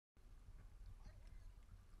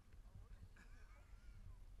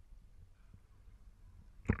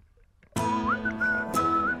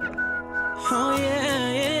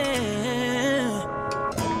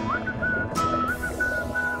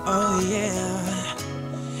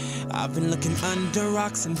I've been looking under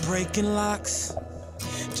rocks and breaking locks,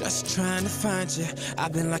 just trying to find you.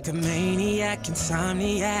 I've been like a maniac,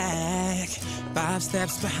 insomniac, 5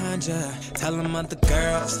 steps behind you. Tell them other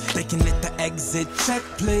girls they can hit the exit check,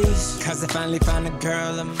 please. Cause I finally found a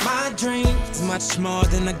girl of my dreams. Much more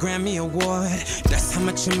than a Grammy award, that's how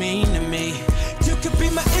much you mean to me. You could be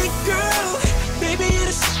my it girl, baby, you're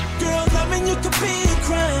the girl. Loving you could be a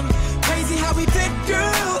crime. Crazy how we fit,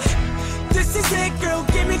 girl. This is it, girl.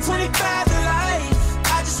 Give me 25 to life.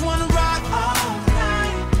 I just wanna rock all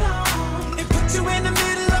night long and put you in the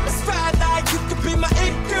middle of my spotlight. You could be my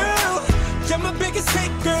it girl. You're my biggest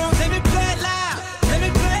hit, girl. Let me play it loud. Let me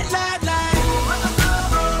play it loud, like.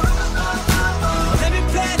 Let me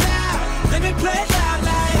play it loud. Let me play it loud,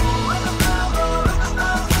 like.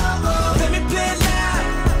 Let me play it loud.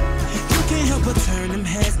 You can't help but turn them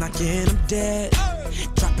heads, knocking them dead.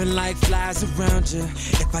 Dropping like flies around you.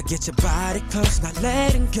 If I get your body close, not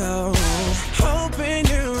letting go. Hoping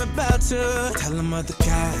you're about to tell them other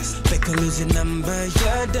guys they could lose your number,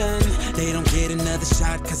 you're done. They don't get another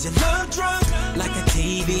shot cause you're love drunk, like a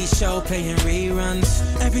TV show playing reruns.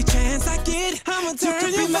 Every chance I get, I'ma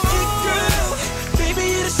turn you on. My it girl, baby,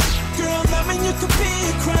 you're the girl. Loving you could be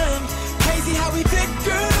a crime. Crazy how we